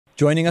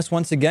Joining us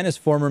once again is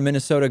former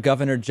Minnesota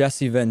Governor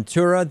Jesse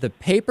Ventura. The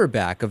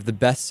paperback of the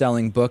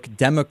best-selling book,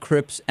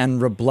 Democrips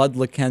and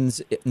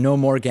Republicans, No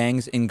More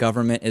Gangs in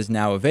Government, is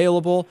now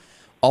available.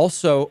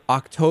 Also,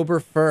 October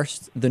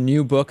 1st, the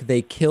new book,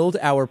 They Killed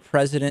Our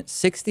President,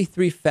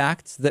 63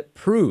 Facts That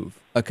Prove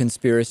a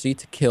Conspiracy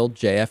to Kill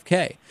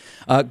JFK.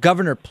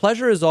 Governor,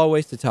 pleasure as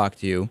always to talk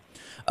to you.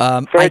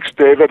 Thanks,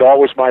 David.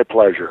 Always my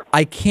pleasure.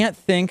 I can't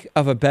think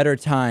of a better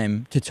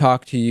time to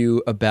talk to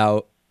you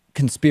about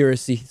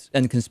conspiracies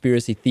and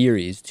conspiracy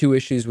theories, two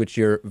issues which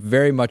you're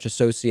very much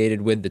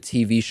associated with, the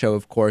TV show,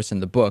 of course,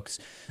 and the books,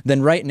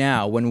 than right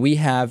now when we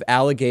have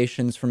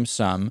allegations from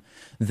some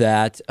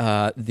that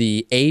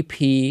the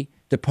AP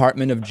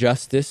Department of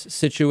Justice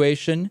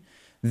situation,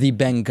 the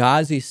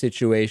Benghazi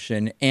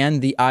situation,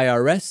 and the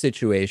IRS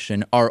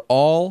situation are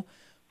all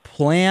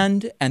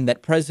planned and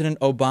that President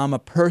Obama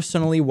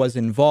personally was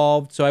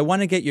involved. So I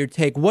want to get your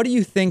take. What do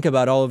you think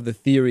about all of the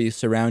theories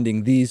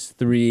surrounding these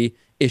three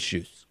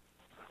issues?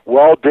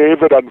 Well,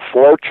 David,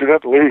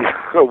 unfortunately,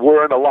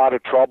 we're in a lot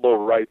of trouble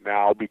right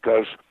now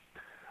because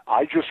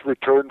I just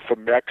returned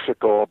from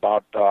Mexico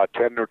about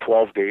 10 or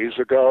 12 days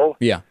ago.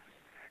 Yeah.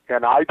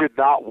 And I did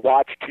not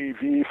watch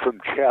TV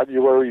from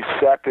January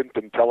 2nd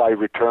until I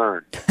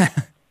returned.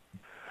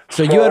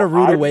 So you had a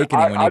rude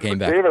awakening when you came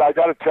back. David, I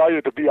got to tell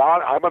you, to be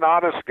honest, I'm an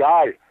honest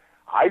guy.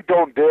 I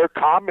don't dare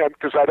comment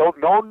because I don't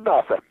know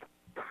nothing.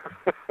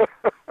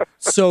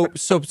 So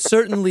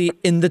certainly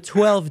in the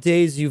 12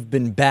 days you've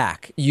been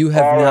back, you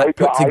have not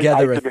put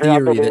together a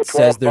theory that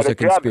says there's a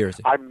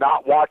conspiracy. I'm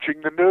not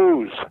watching the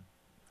news.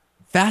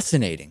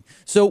 Fascinating.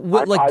 So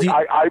what, I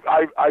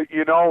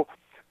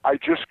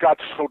just got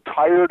so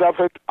tired of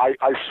it.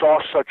 I saw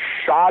such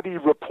shoddy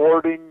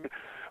reporting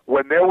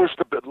when there was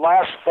the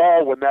last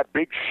fall when that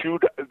big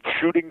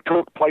shooting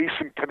took place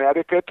in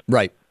Connecticut.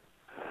 Right.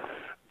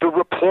 The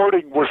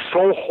reporting was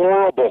so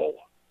horrible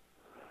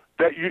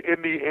that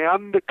in the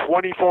end,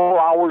 24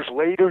 hours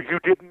later, you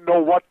didn't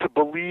know what to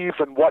believe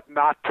and what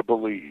not to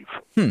believe.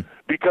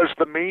 Because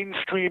the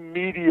mainstream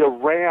media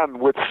ran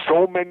with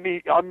so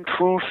many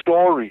untrue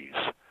stories.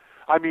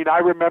 I mean, I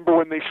remember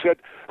when they said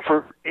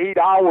for 8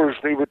 hours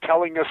they were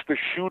telling us the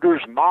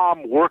shooter's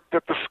mom worked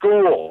at the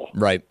school.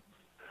 Right.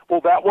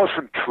 Well, that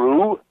wasn't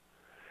true.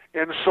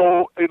 And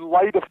so in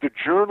light of the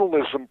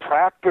journalism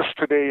practice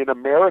today in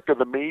America,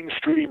 the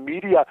mainstream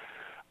media,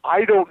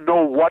 I don't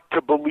know what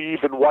to believe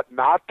and what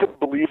not to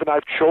believe, and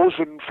I've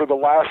chosen for the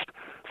last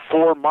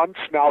 4 months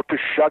now to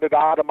shut it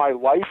out of my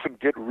life and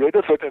get rid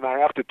of it, and I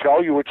have to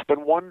tell you, it's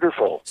been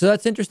wonderful. So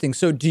that's interesting.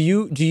 So do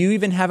you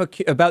even have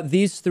about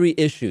these three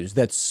issues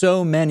that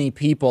so many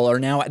people are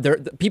now,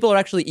 people are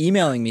actually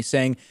emailing me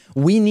saying,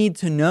 we need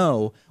to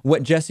know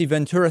what Jesse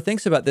Ventura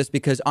thinks about this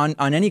because on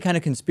any kind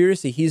of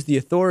conspiracy, he's the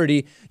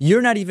authority.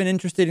 You're not even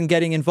interested in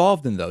getting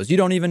involved in those. You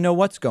don't even know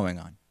what's going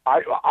on.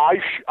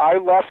 I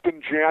left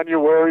in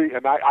January,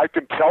 and I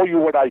can tell you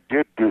what I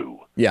did do.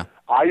 Yeah.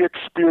 I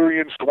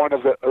experienced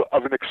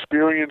an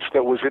experience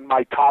that was in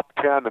my top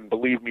 10, and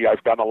believe me,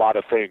 I've done a lot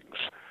of things.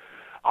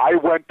 I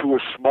went to a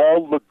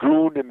small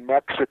lagoon in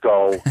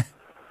Mexico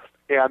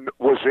and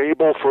was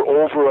able for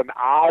over an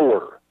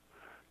hour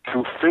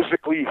to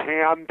physically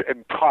hand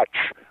and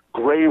touch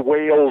gray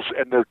whales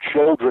and their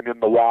children in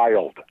the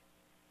wild.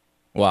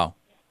 Wow.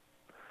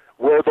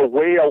 Where the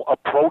whale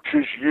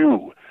approaches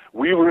you.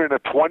 We were in a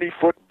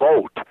 20-foot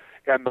boat,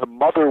 and the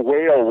mother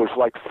whale was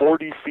like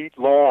 40 feet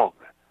long.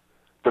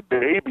 The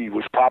baby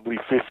was probably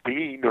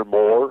 15 or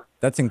more.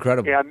 That's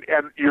incredible. And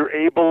you're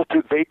able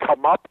to, they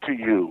come up to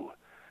you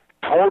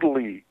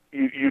totally.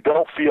 You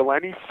don't feel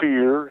any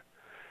fear,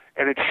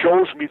 and it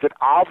shows me that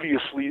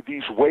obviously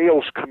these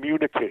whales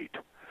communicate.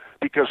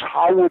 Because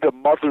how would a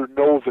mother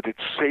know that it's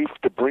safe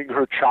to bring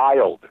her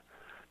child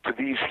to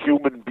these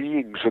human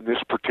beings in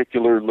this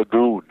particular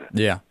lagoon?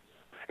 Yeah.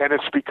 And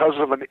it's because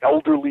of an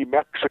elderly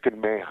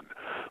Mexican man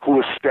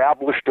who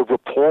established a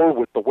rapport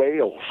with the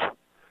whales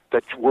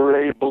that we're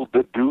able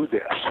to do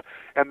this.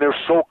 And they're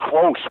so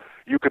close,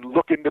 you can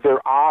look into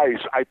their eyes.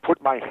 I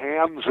put my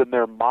hands in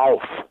their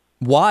mouth.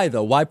 Why,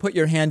 though? Why put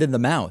your hand in the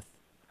mouth?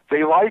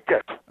 They like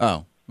it.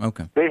 Oh,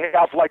 okay. They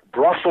have like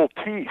Brussels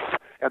teeth,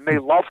 and they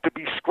love to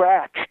be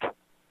scratched.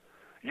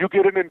 You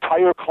get an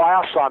entire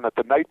class on it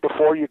the night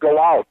before you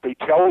go out. They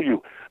tell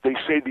you, they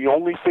say the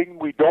only thing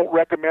we don't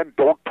recommend,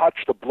 don't touch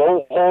the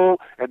blowhole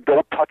and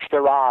don't touch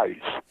their eyes.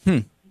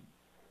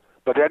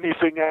 But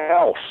anything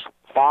else,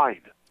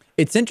 fine.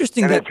 It's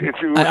interesting that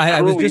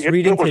I was just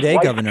reading today,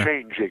 Governor.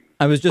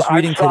 I was just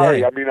reading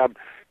today. I mean, I'm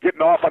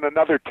getting off on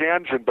another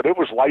tangent, but it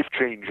was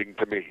life-changing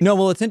to me. No,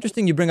 well, it's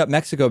interesting you bring up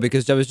Mexico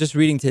because I was just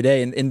reading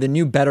today in the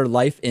new Better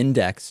Life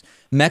Index,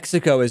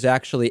 Mexico is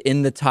actually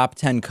in the top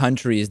 10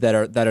 countries that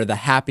are the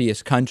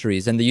happiest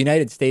countries, and the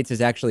United States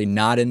is actually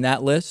not in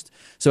that list.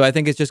 So I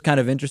think it's just kind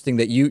of interesting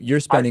that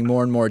you're spending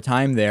more and more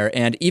time there,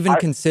 and even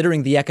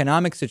considering the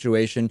economic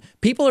situation,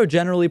 people are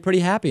generally pretty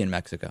happy in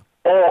Mexico.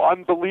 Oh,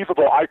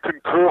 unbelievable. I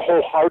concur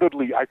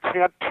wholeheartedly. I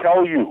can't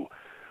tell you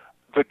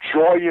the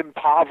joy in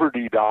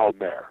poverty down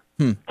there.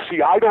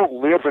 See, I don't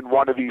live in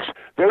one of these.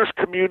 There's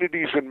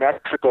communities in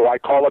Mexico, I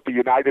call it the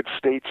United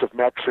States of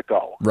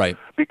Mexico. Right.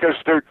 Because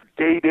they're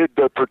gated,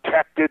 they're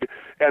protected,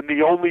 and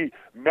the only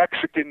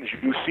Mexicans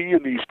you see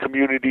in these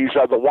communities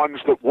are the ones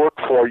that work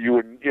for you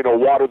and,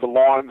 water the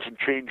lawns and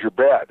change your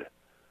bed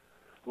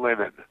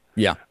linen.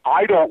 Yeah.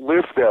 I don't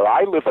live there.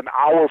 I live an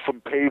hour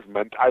from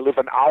pavement. I live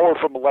an hour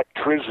from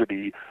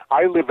electricity.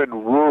 I live in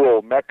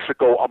rural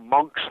Mexico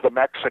amongst the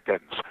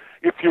Mexicans.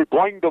 If you're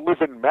going to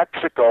live in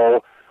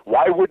Mexico,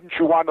 why wouldn't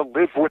you want to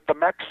live with the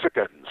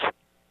Mexicans?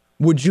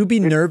 Would you be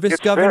nervous,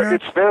 Governor?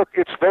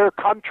 It's their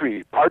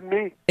country. Pardon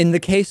me? In the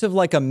case of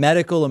like a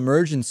medical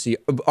emergency,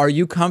 are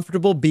you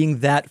comfortable being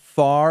that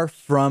far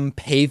from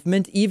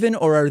pavement even,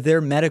 or are there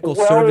medical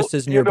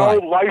services nearby?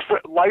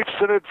 Life's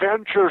an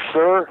adventure,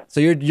 sir. So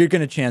you're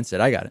going to chance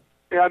it. I got it.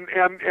 And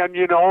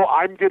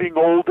I'm getting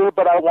older,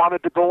 but I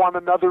wanted to go on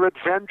another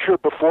adventure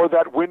before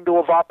that window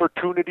of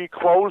opportunity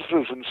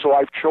closes, and so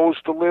I've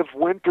chose to live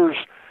winters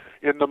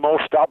in the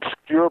most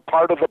obscure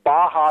part of the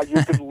Baja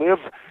you can live,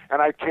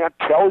 and I can't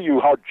tell you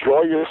how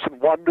joyous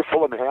and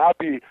wonderful and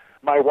happy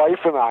my wife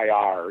and I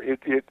are.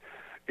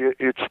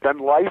 It's been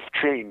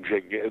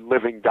life-changing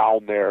living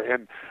down there,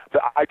 and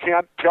I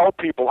can't tell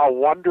people how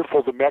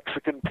wonderful the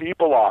Mexican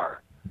people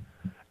are.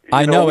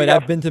 I know it.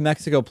 I've been to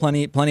Mexico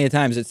plenty of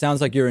times. It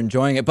sounds like you're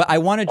enjoying it, but I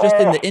want to just,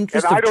 in the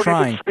interest of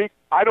trying.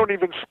 I don't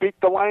even speak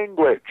the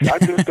language. I'm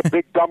just a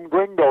big dumb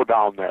gringo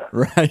down there.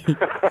 Right.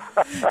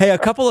 Hey, a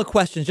couple of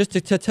questions just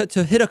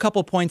to hit a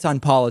couple points on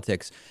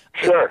politics.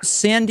 Sure.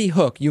 Sandy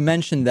Hook, you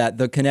mentioned that,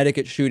 the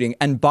Connecticut shooting,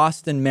 and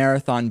Boston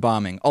Marathon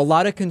bombing. A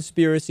lot of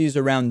conspiracies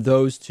around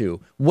those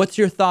two. What's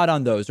your thought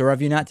on those, or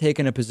have you not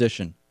taken a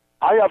position?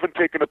 I haven't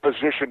taken a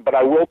position, but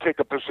I will take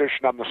a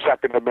position on the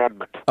Second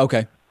Amendment.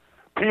 Okay.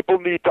 People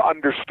need to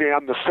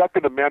understand the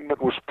Second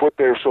Amendment was put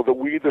there so that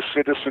we, the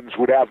citizens,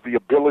 would have the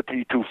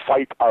ability to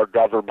fight our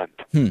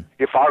government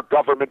if our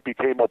government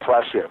became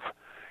oppressive.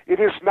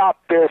 It is not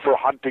there for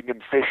hunting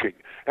and fishing.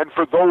 And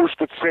for those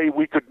that say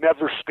we could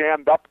never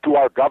stand up to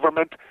our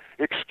government,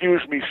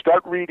 excuse me,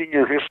 start reading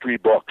your history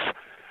books.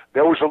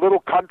 There was a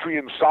little country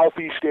in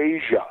Southeast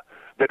Asia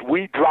that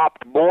we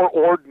dropped more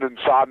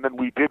ordnance on than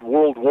we did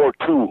World War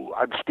II.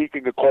 I'm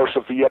speaking, of course,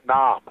 of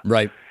Vietnam.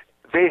 Right.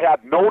 They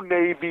had no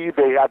Navy.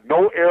 They had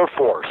no Air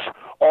Force.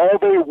 All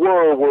they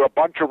were a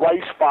bunch of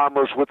rice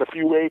farmers with a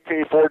few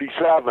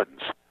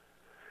AK-47s.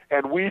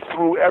 And we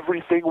threw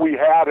everything we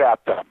had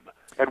at them.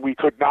 And we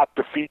could not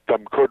defeat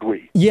them, could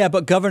we? Yeah,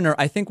 but Governor,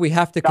 I think we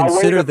have to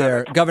consider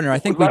there. Governor, I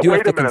think we do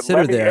have to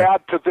consider there. Let me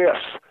add to this,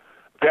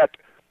 that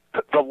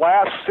the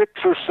last 6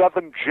 or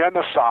 7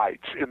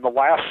 genocides in the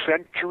last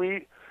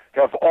century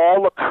have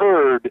all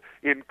occurred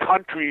in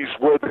countries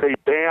where they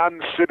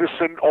banned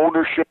citizen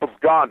ownership of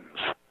guns.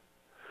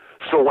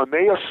 So when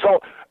they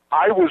assault,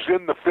 I was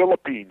in the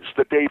Philippines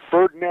the day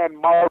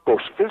Ferdinand Marcos,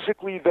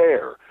 physically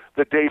there,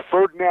 the day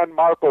Ferdinand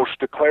Marcos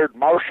declared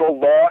martial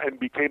law and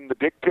became the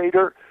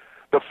dictator.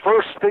 The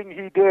first thing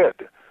he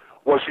did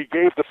was he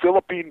gave the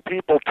Philippine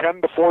people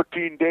 10 to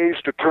 14 days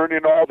to turn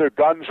in all their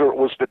guns, or it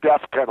was the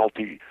death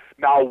penalty.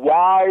 Now,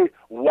 why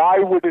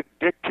would a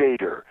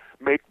dictator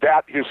make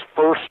that his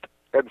first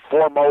and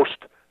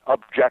foremost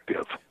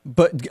objective?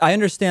 But I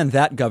understand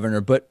that,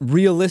 Governor, but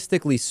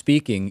realistically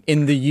speaking,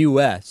 in the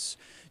U.S.,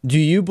 do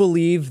you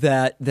believe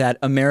that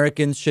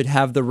Americans should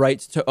have the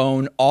rights to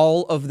own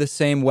all of the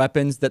same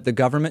weapons that the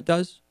government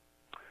does?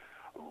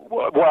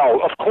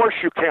 Well, of course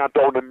you can't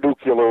own a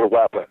nuclear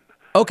weapon.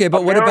 Okay,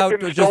 but what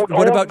about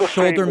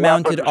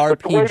shoulder-mounted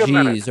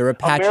RPGs or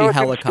Apache Americans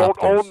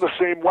helicopters? Don't own the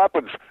same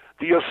weapons.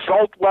 The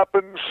assault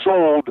weapons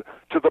sold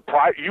to the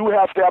you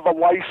have to have a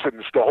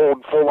license to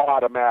own full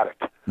automatic.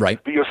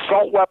 Right. The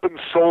assault weapons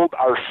sold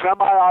are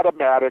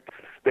semi-automatic.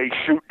 They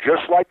shoot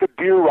just like a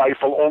deer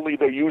rifle, only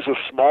they use a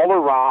smaller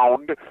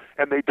round,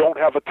 and they don't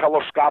have a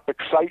telescopic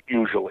sight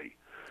usually.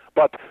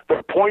 But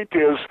the point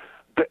is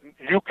that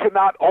you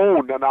cannot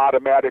own an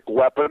automatic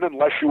weapon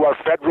unless you are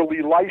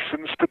federally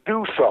licensed to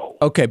do so.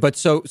 Okay, but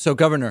so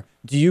Governor,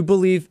 do you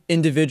believe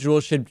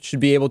individuals should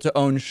be able to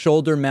own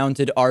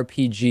shoulder-mounted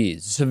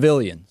RPGs,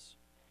 civilians?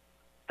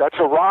 That's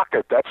a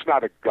rocket. That's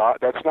not a gun.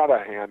 That's not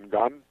a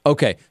handgun.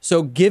 Okay,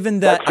 so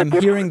given that, I'm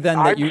hearing then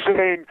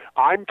that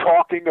I'm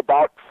talking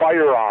about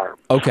firearms.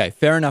 Okay,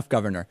 fair enough,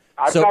 Governor.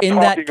 I'm so not in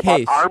talking that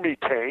case, about army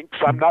tanks.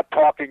 I'm not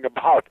talking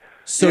about.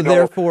 So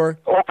therefore,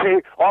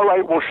 okay, all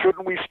right. Well,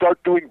 shouldn't we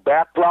start doing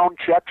background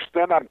checks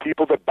then on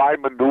people that buy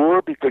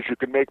manure because you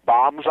can make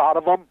bombs out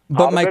of them?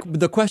 But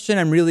the question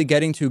I'm really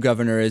getting to,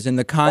 Governor, is in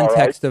the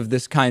context of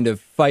this kind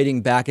of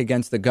fighting back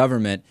against the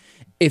government.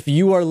 If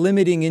you are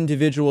limiting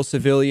individual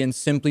civilians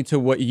simply to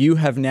what you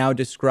have now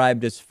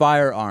described as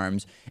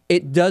firearms,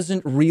 it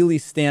doesn't really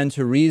stand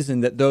to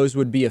reason that those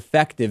would be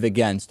effective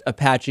against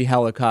Apache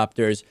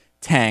helicopters,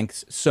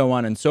 tanks, so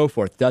on and so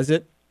forth, does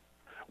it?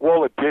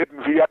 Well, it did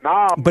in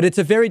Vietnam. But it's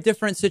a very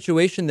different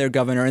situation there,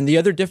 Governor. And the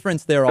other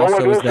difference there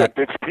also is that...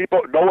 It's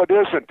people. No, it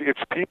isn't.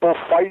 It's people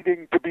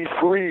fighting to be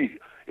free.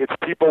 It's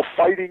people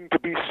fighting to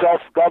be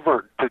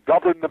self-governed, to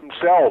govern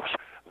themselves.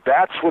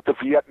 That's what the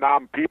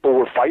Vietnam people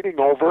were fighting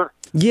over.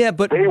 Yeah,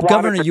 but They wanted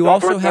Governor, to you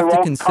also govern have their to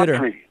own consider.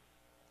 country.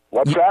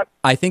 What's that?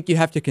 I think you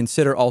have to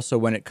consider also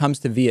when it comes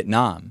to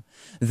Vietnam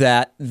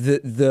that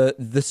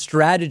the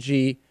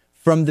strategy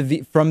from the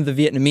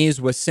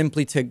Vietnamese was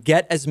simply to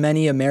get as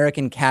many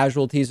American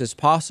casualties as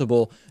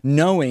possible,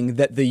 knowing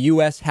that the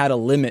U.S. had a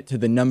limit to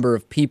the number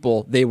of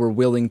people they were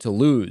willing to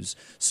lose.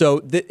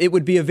 So it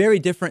would be a very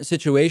different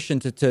situation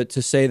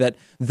to say that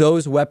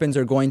those weapons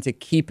are going to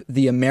keep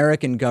the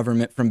American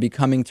government from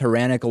becoming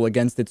tyrannical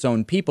against its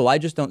own people. I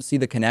just don't see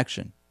the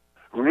connection.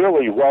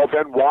 Really? Well,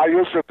 then why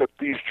is it that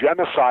these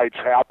genocides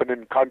happen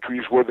in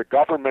countries where the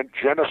government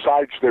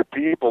genocides their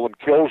people and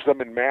kills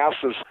them in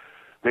masses?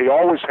 They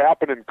always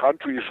happen in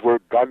countries where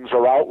guns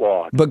are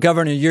outlawed. But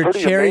Governor, you're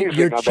cherry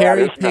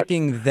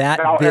picking that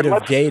now, bit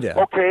of data.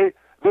 Okay,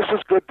 this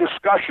is good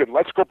discussion.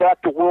 Let's go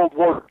back to World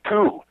War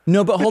II.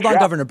 No, but hold on,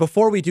 Governor.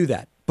 Before we do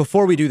that,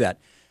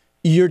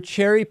 you're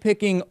cherry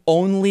picking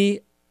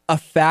only a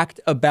fact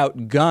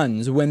about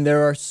guns when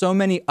there are so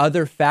many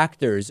other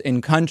factors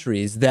in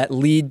countries that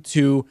lead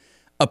to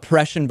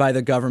oppression by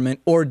the government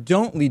or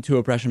don't lead to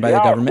oppression by the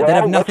government that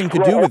have nothing to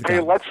do with guns. Okay,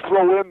 let's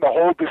throw in the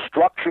whole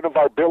destruction of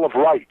our Bill of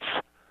Rights.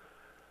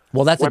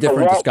 Well, that's a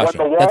different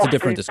discussion. That's a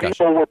different discussion.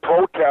 People were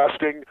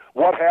protesting.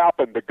 What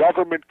happened? The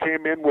government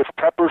came in with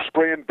pepper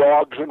spray and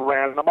dogs and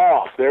ran them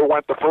off. There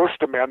went the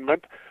First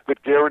Amendment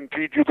that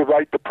guaranteed you the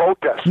right to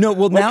protest. No,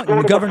 well, now,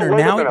 Governor,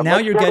 now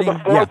you're getting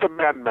the Fourth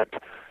Amendment,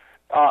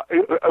 a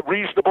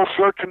reasonable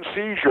search and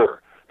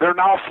seizure. They're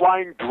now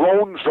flying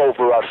drones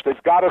over us.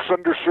 They've got us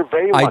under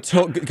surveillance.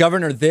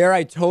 Governor,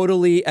 I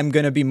totally am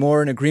going to be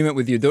more in agreement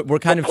with you. We're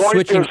kind of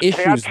switching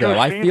issues, though.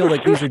 I feel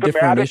like these are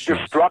different issues.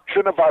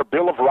 Destruction of our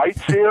Bill of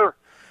Rights here.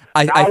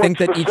 I think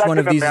that each one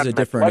of these is a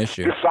different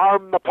issue. Let's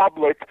disarm the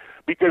public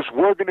because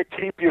we're going to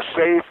keep you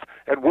safe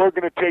and we're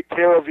going to take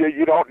care of you.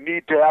 You don't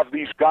need to have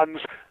these guns.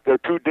 They're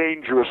too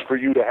dangerous for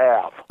you to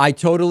have. I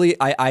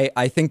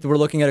think that we're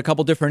looking at a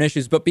couple different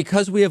issues, but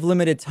because we have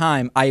limited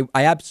time, I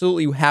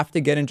absolutely have to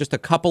get in just a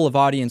couple of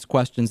audience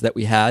questions that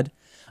we had.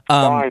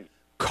 Fine.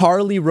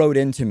 Carly wrote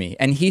into me,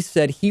 and he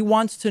said he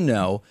wants to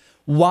know,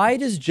 why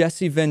does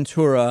Jesse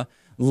Ventura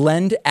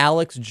lend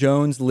Alex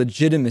Jones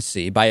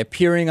legitimacy by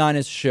appearing on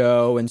his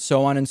show and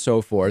so on and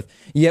so forth,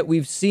 yet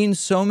we've seen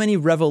so many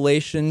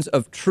revelations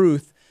of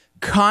truth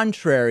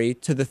contrary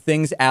to the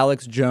things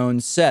Alex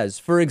Jones says?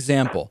 For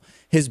example,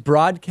 his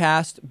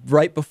broadcast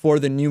right before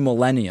the new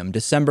millennium,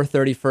 December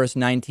 31st,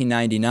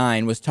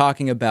 1999, was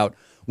talking about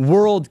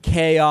world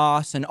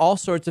chaos and all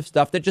sorts of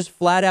stuff that just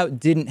flat out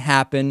didn't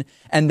happen,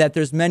 and that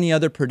there's many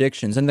other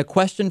predictions. And the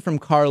question from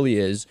Carly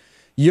is,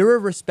 you're a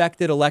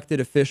respected elected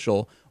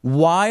official.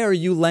 Why are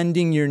you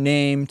lending your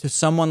name to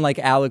someone like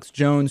Alex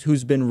Jones,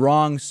 who's been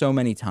wrong so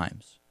many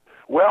times?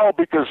 Well,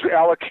 because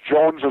Alex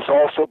Jones has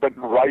also been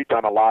right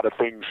on a lot of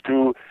things,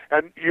 too.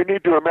 And you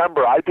need to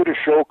remember, I did a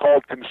show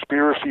called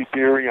Conspiracy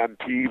Theory on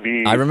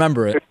TV. I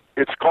remember it.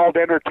 It's called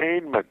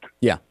entertainment.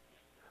 Yeah.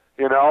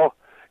 You know?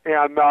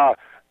 And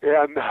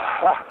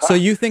so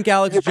you think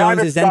Alex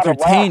Jones is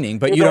entertaining,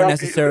 but you don't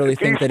necessarily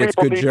think that it's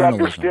good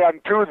journalism. People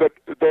need to understand,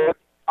 too, that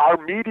our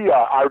media,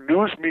 our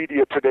news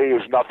media today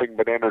is nothing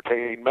but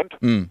entertainment.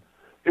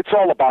 It's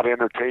all about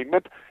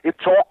entertainment.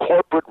 It's all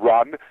corporate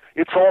run.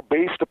 It's all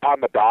based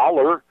upon the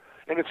dollar,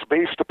 and it's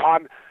based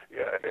upon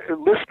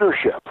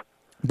listenership.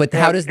 But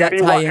how does that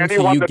tie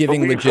into you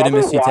giving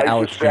legitimacy to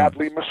Alex Jones?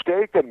 Sadly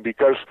mistaken,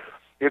 because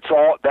it's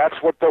all, that's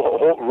what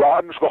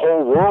runs the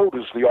whole world,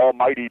 is the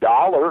almighty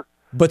dollar.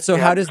 But so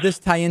how does this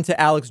tie into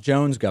Alex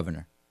Jones,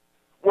 Governor?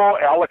 Well,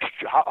 Alex,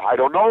 I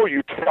don't know.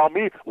 You tell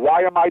me.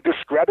 Why am I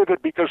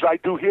discredited? Because I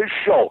do his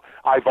show.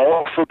 I've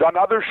also done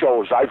other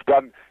shows. I've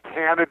done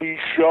Hannity's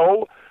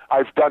show.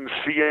 I've done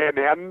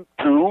CNN,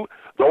 too.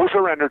 Those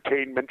are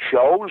entertainment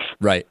shows.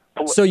 Right.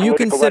 So you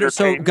consider,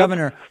 so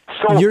Governor,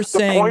 you're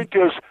saying... the point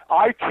is,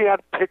 I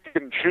can't pick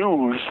and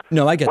choose.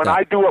 No, I get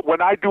that.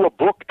 When I do a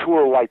book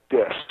tour like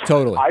this,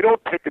 totally, I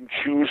don't pick and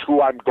choose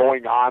who I'm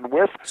going on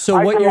with. So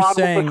what you're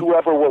saying... with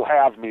whoever will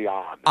have me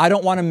on. I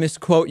don't want to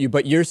misquote you,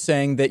 but you're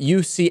saying that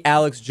you see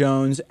Alex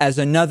Jones as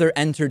another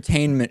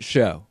entertainment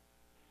show.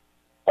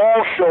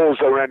 All shows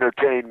are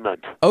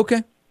entertainment.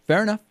 Okay,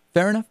 fair enough.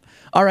 Fair enough.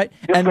 All right.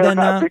 And then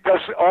because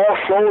all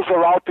shows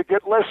are out to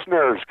get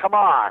listeners. Come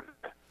on.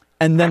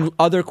 And then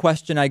other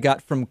question I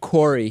got from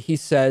Corey. He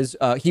says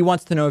he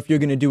wants to know if you're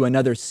going to do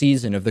another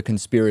season of The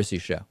Conspiracy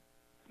Show.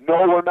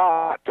 No, we're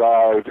not.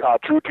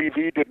 True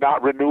TV did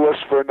not renew us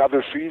for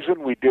another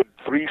season. We did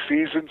 3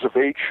 seasons of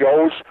 8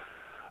 shows.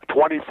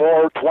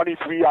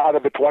 23 out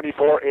of the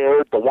 24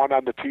 aired. The one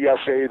on the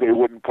TSA they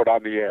wouldn't put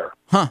on the air.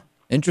 Huh.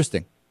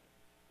 Interesting.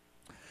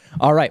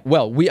 All right.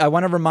 Well, I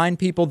want to remind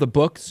people the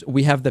books.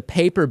 We have the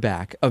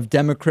paperback of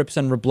Democrats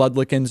and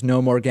Republicans,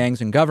 No More Gangs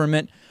in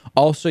Government.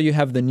 Also, you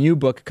have the new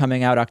book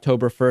coming out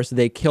October 1st,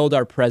 They Killed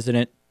Our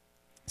President,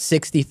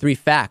 63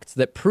 Facts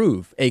That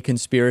Prove a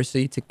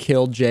Conspiracy to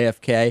Kill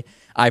JFK.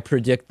 I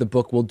predict the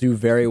book will do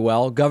very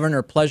well.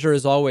 Governor, pleasure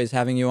as always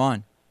having you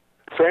on.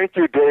 Thank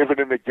you,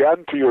 David. And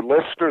again, to your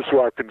listeners who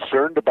are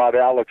concerned about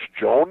Alex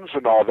Jones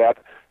and all that,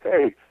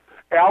 hey,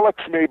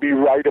 Alex may be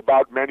right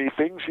about many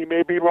things. He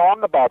may be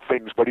wrong about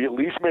things, but he at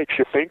least makes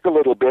you think a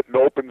little bit and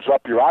opens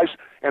up your eyes.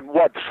 And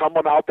what,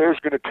 someone out there is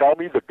going to tell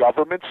me the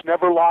government's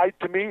never lied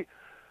to me?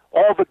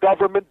 All the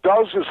government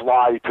does is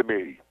lie to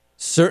me.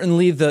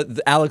 Certainly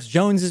the Alex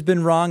Jones has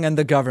been wrong and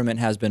the government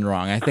has been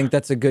wrong. I think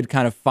that's a good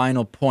kind of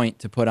final point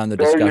to put on the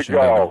discussion.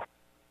 There you go.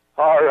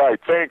 All right.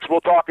 Thanks.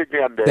 We'll talk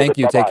again, David. Thank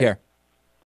you. Bye-bye. Take care.